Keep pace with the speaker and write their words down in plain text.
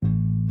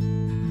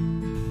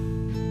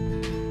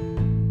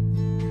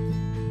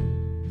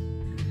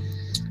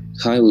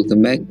Hi,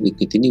 welcome back. We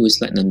continue with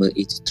slide number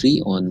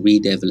 83 on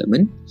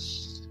redevelopment.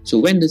 So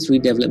when does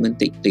redevelopment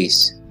take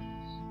place?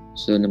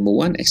 So number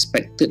one,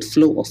 expected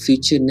flow of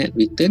future net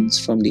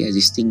returns from the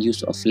existing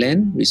use of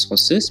land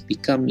resources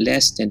become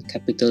less than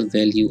capital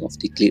value of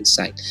declared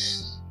site.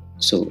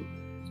 So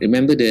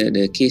remember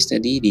the case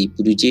study, the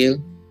Pudu Jail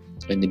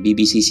and the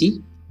BBCC?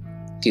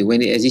 Okay,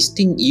 when the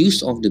existing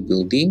use of the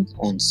building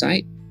on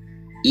site,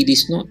 it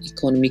is not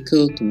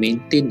economical to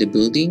maintain the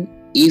building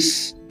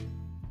if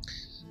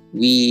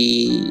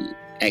we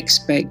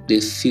expect the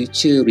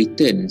future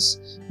returns.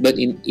 But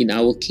in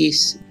our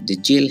case, the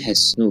jail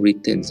has no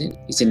returns.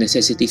 It's a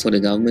necessity for the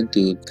government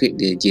to create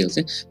the jails.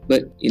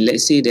 But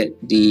let's say that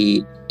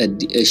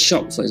a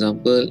shop, for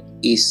example,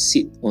 is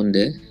sit on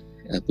the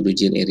Pudu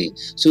Jail area.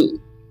 So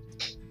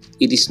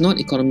it is not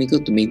economical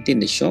to maintain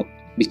the shop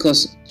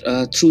because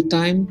through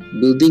time,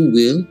 building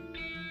will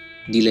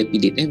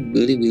dilapidate and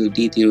building will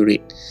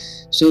deteriorate.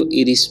 So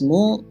it is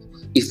more,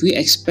 if we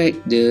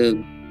expect the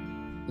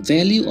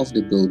value of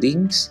the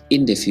buildings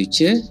in the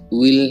future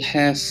will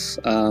have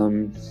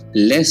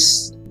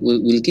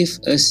will give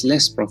us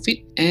less profit,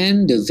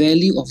 and the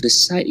value of the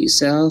site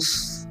itself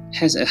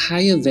has a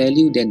higher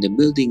value than the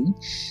building,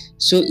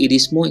 so it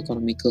is more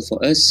economical for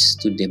us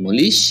to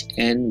demolish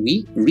and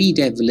we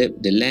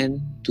redevelop the land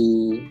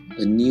to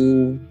a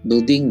new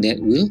building that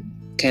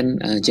can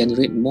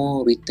generate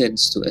more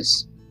returns to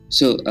us.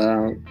 So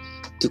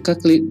to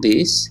calculate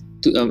this,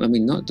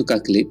 not to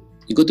calculate,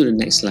 you go to the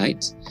next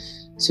slide.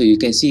 So you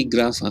can see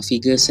graph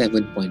figure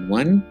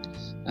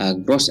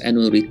 7.1, gross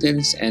annual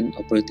returns and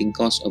operating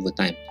costs over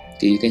time.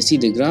 Okay, you can see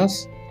the graph.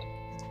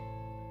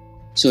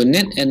 So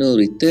net annual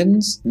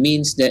returns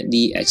means that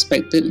the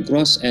expected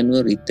gross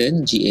annual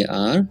return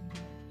GAR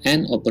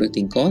and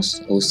operating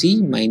costs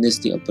OC minus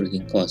the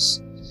operating costs.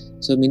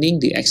 So meaning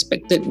the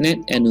expected net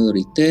annual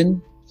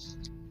return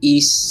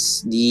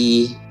is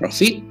the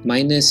profit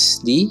minus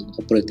the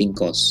operating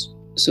costs.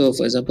 So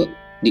for example,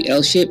 the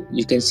L shape,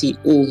 you can see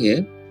O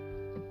here.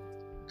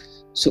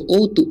 So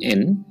O to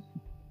N,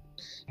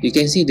 you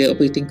can see the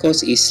operating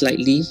cost is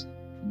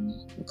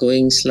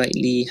going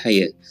slightly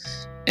higher,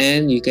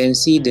 and you can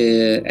see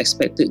the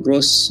expected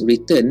gross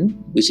return,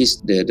 which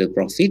is the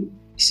profit,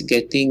 is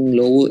getting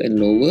lower and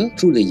lower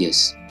through the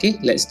years. Okay,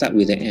 let's start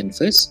with the N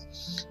first.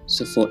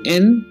 So for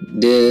N,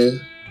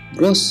 the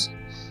gross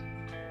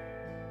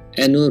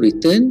annual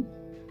return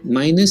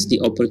minus the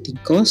operating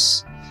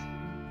cost,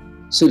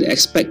 so the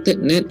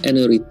expected net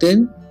annual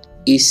return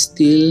is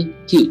still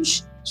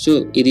huge.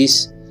 So it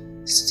is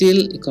still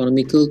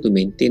economical to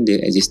maintain the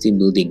existing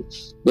building.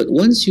 But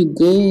once you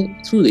go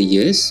through the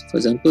years, for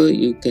example,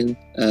 you can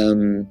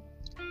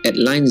at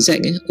line Z,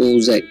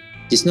 OZ,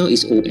 just now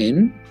is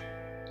ON,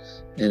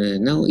 and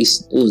now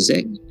is OZ.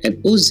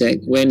 At OZ,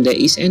 when there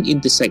is an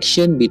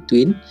intersection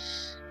between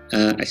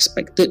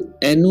expected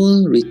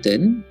annual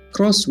return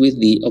crossed with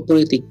the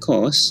operating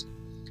cost,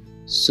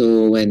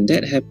 so when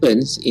that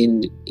happens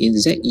in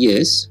Z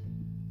years,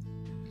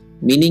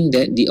 meaning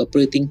that the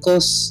operating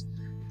costs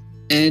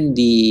and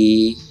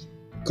the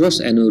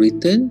gross annual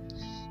return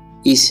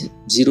is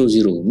 0,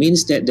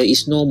 means that there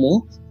is no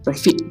more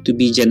profit to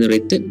be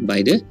generated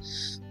by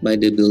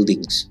the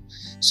buildings.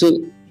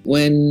 So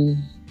when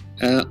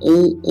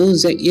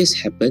OZ years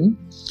happen,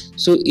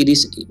 so it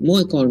is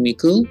more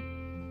economical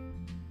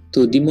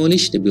to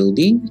demolish the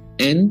building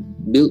and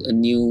build a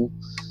new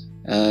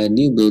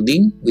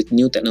building with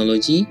new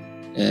technology,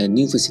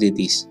 new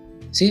facilities.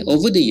 See,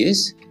 over the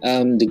years,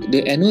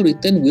 the annual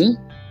return will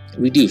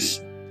reduce.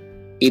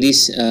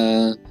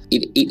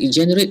 It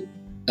generates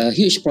a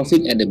huge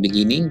profit at the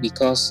beginning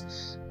because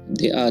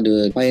they are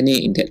the pioneer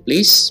in that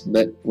place.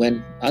 But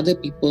when other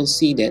people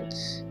see that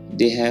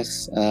they have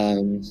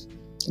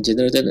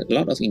generated a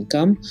lot of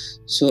income,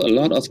 so a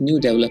lot of new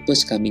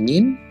developers coming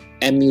in,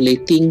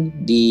 emulating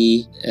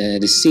the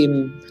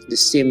same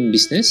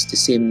business, the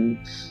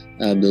same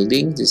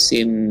building, the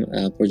same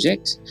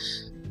project.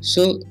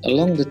 So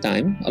along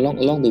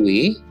the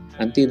way,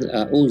 until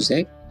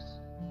OZ,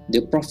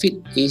 the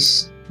profit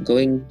is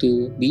going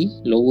to be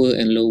lower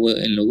and lower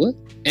and lower,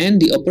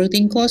 and the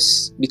operating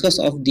costs, because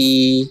of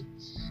the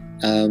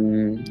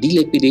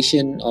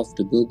dilapidation of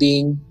the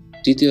building,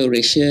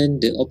 deterioration,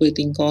 the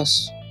operating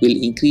costs will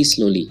increase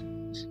slowly.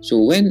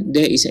 So when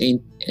there is an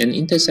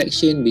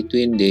intersection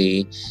between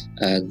the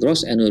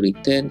gross annual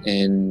return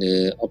and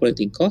the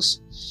operating costs,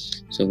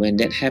 so when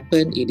that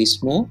happens, it is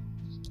more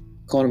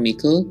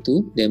economical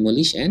to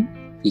demolish and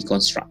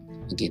reconstruct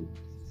again.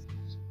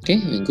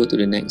 Okay, we'll go to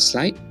the next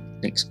slide,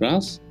 next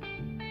graph.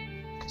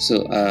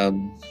 So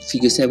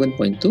figure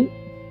 7.2.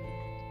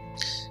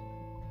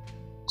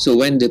 So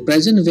when the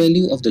present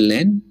value of the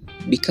land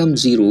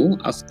becomes 0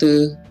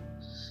 after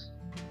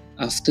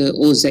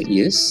OZ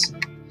years,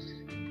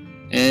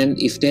 and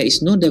if there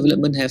is no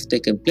development have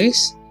taken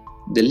place,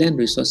 the land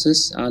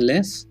resources are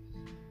left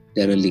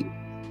derelict.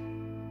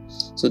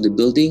 So the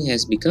building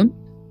has become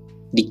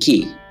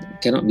decay,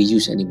 cannot be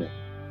used anymore,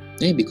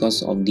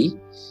 because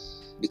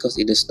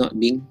it is not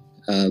being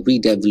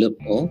redeveloped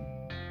or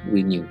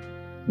renewed.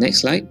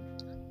 Next slide.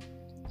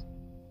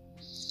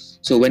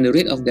 So when the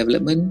rate of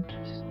development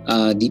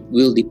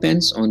will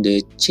depends on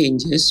the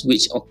changes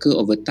which occur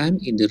over time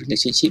in the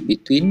relationship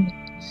between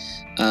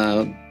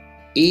A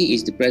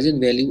is the present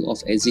value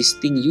of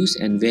existing use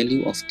and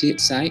value of cleared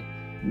site,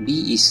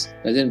 B is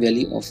present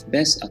value of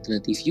best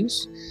alternative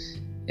use,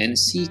 and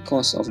C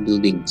cost of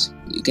buildings.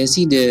 You can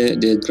see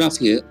the graph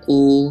here,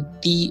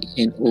 OT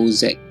and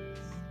OZ.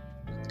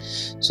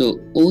 So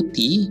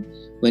OT,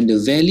 when the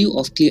value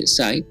of cleared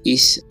site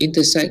is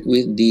intersect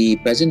with the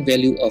present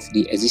value of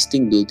the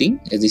existing building,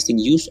 existing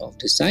use of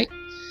the site,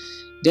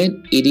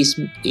 then it is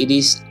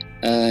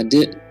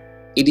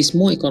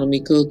more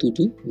economical to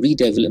do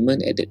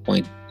redevelopment at that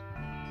point.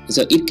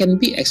 So it can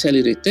be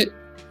accelerated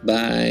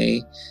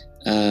by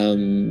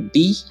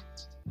B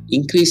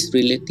increase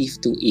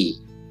relative to A.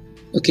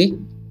 Okay,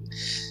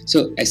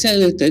 so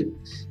accelerated.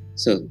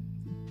 So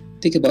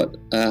take about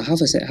half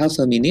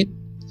a minute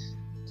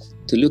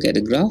to look at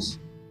the graph.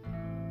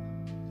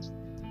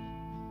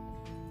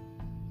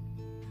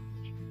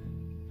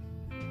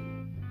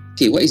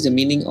 Okay, what is the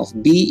meaning of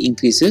B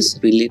increases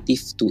relative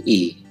to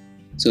A?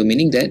 So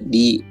meaning that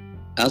the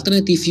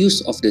alternative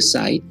use of the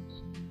site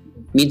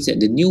means that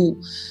the new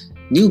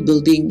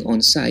building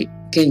on site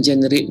can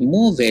generate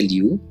more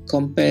value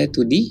compared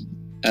to the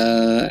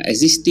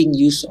existing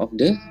use of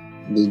the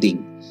building.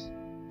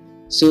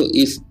 So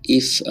if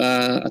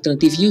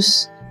alternative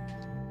use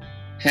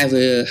have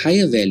a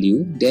higher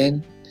value,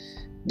 then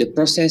the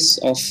process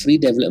of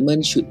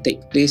redevelopment should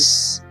take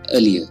place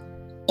earlier.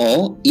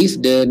 Or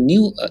if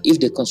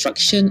the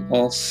construction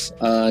of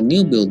a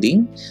new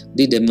building,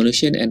 the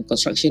demolition and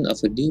construction of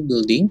a new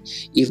building,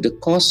 if the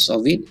cost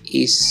of it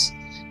is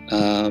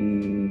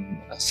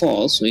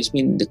falls, which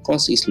means the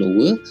cost is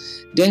lower,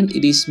 then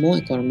it is more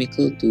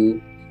economical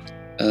to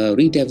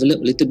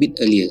redevelop a little bit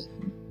earlier,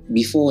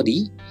 before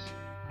the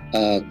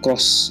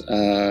cross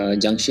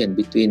junction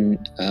between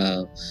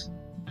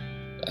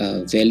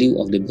value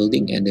of the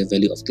building and the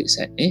value of cleared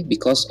site.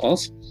 Because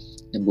of,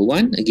 number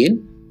one,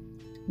 again,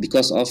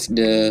 because of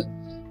the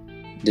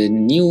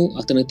new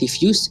alternative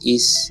use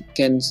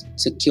can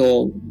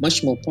secure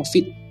much more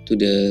profit to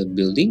the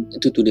building,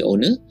 to the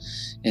owner.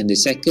 And the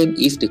second,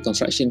 if the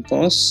construction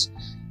cost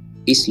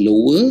is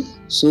lower,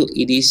 so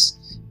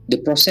the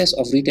process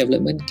of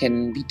redevelopment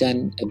can be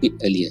done a bit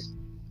earlier.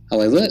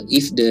 However,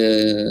 if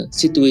the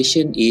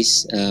situation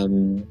is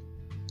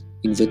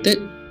inverted,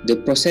 the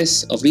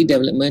process of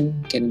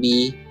redevelopment can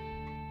be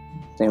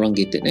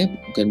prolongated,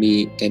 can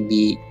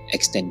be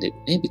extended,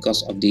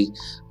 because of the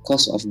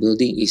cost of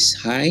building is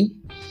high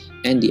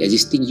and the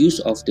existing use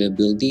of the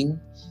building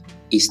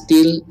is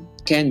still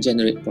can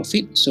generate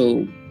profit,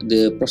 so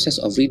the process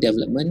of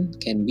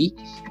redevelopment can be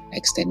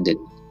extended.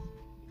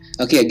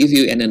 Okay, I'll give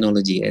you an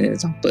analogy, an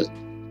example.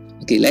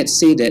 Okay, let's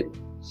say that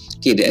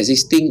the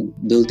existing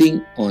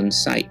building on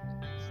site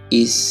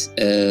is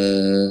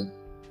a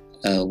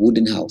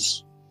wooden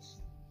house,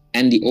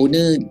 and the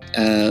owner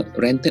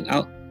rented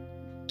out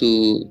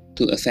to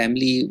a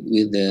family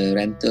with the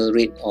rental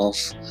rate of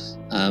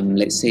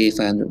let's say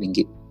 500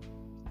 ringgit.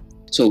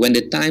 So when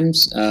the time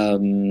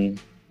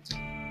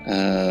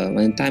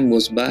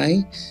goes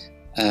by,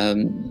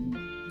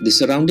 the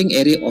surrounding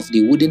area of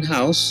the wooden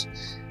house,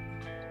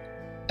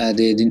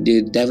 the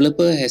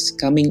developer has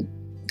coming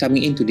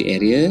into the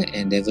area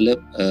and develop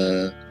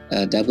a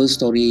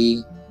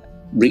double-story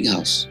brick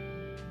house,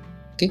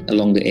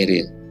 along the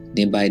area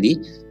nearby the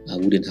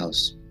wooden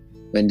house.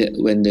 When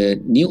the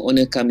new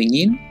owner coming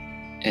in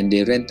and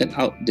they rented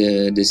out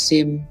the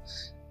same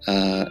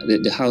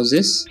the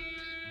houses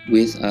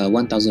with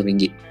 1,000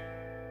 ringgit,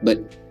 but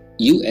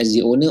you as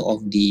the owner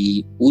of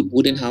the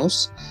wooden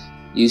house,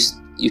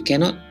 you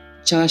cannot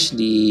charge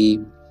the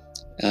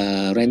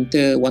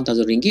renter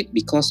 1,000 ringgit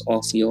because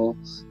of your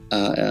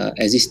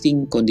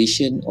existing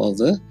condition of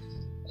a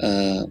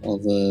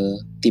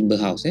timber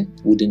house,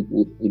 wooden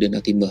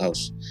timber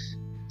house.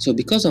 So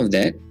because of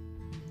that,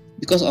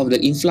 because of the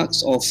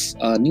influx of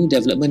new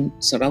development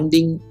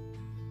surrounding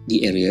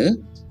the area,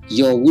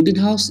 your wooden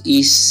house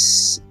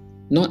is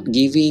not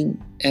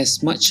giving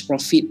as much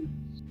profit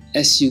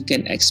as you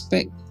can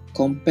expect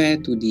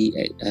compared to the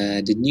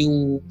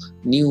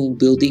new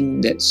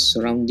building that's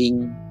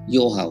surrounding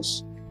your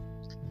house.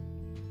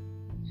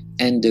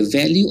 And the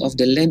value of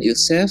the land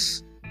itself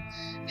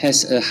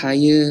has a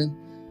higher,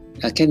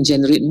 can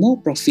generate more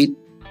profit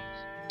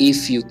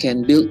if you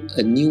can build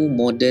a new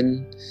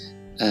modern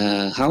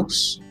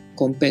house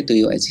compared to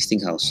your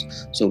existing house.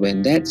 So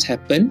when that's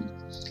happened,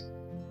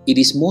 it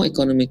is more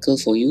economical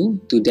for you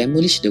to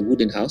demolish the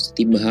wooden house,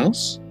 timber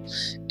house,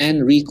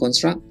 and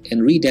reconstruct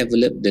and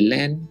redevelop the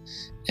land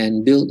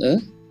and build a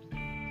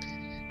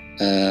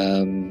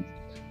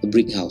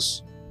brick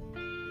house.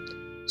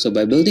 So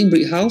by building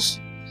brick house,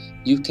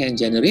 you can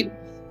generate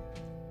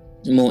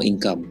more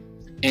income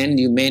and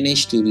you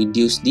manage to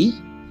reduce the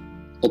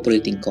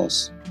operating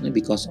costs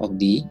because of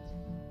the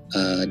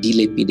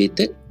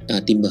dilapidated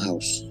timber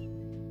house.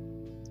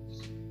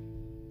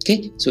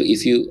 Okay, so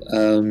if you,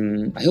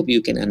 I hope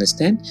you can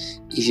understand.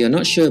 If you're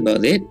not sure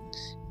about it,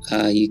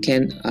 you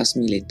can ask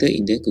me later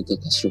in the Google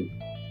Classroom.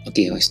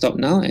 Okay, I stop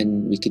now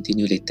and we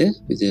continue later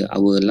with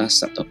our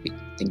last subtopic.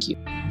 Thank you.